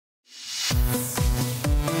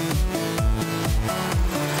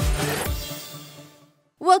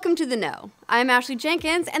Welcome to the Know. I'm Ashley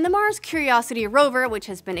Jenkins, and the Mars Curiosity Rover, which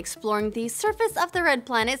has been exploring the surface of the red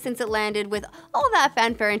planet since it landed with all that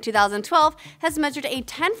fanfare in 2012, has measured a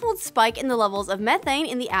 10-fold spike in the levels of methane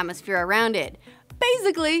in the atmosphere around it.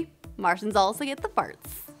 Basically, Martians also get the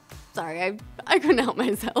farts. Sorry, I couldn't help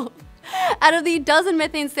myself. Out of the dozen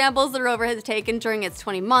methane samples the rover has taken during its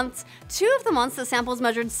 20 months, 2 of the months the samples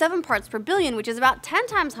measured 7 parts per billion, which is about 10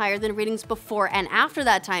 times higher than readings before and after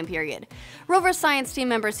that time period. Rover science team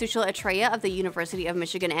member Sushil Atreya of the University of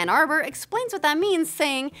Michigan Ann Arbor explains what that means,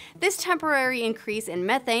 saying, "This temporary increase in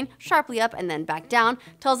methane, sharply up and then back down,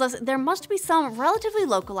 tells us there must be some relatively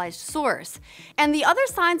localized source. And the other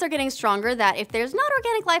signs are getting stronger that if there's not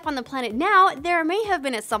organic life on the planet now, there may have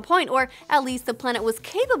been at some point, or at least the planet was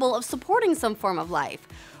capable of supporting some form of life.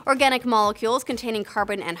 Organic molecules containing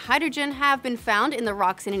carbon and hydrogen have been found in the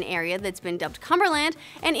rocks in an area that's been dubbed Cumberland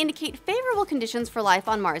and indicate favorable conditions for life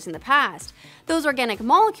on Mars in the past. Those organic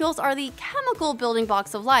molecules are the chemical building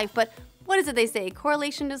blocks of life, but what is it they say?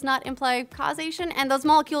 Correlation does not imply causation, and those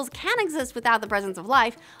molecules can exist without the presence of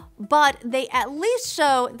life, but they at least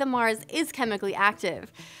show that Mars is chemically active."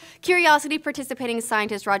 Curiosity participating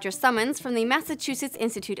scientist Roger Summons from the Massachusetts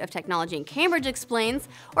Institute of Technology in Cambridge explains,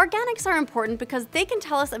 "Organics are important because they can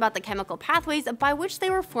tell us about the chemical pathways by which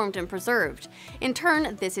they were formed and preserved. In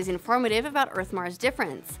turn, this is informative about Earth-Mars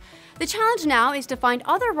difference. The challenge now is to find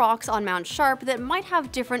other rocks on Mount Sharp that might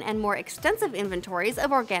have different and more extensive inventories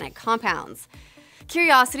of organic compounds."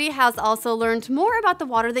 Curiosity has also learned more about the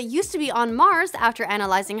water that used to be on Mars after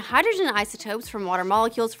analyzing hydrogen isotopes from water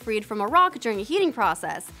molecules freed from a rock during a heating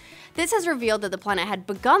process. This has revealed that the planet had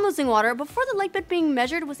begun losing water before the lake bed being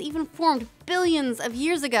measured was even formed billions of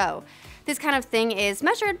years ago. This kind of thing is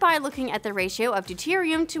measured by looking at the ratio of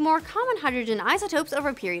deuterium to more common hydrogen isotopes over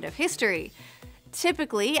a period of history.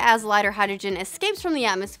 Typically, as lighter hydrogen escapes from the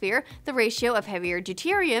atmosphere, the ratio of heavier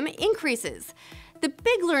deuterium increases. The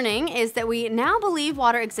big learning is that we now believe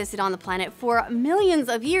water existed on the planet for millions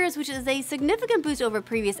of years, which is a significant boost over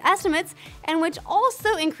previous estimates, and which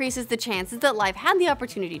also increases the chances that life had the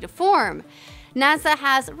opportunity to form. NASA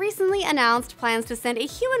has recently announced plans to send a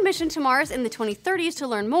human mission to Mars in the 2030s to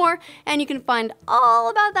learn more, and you can find all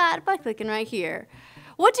about that by clicking right here.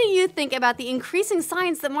 What do you think about the increasing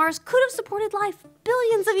science that Mars could have supported life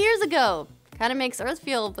billions of years ago? Kinda makes Earth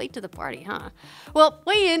feel late to the party, huh? Well,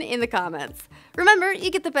 weigh in the comments. Remember,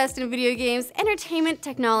 you get the best in video games, entertainment,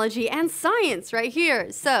 technology, and science right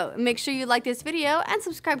here. So make sure you like this video and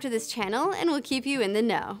subscribe to this channel, and we'll keep you in the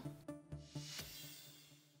know.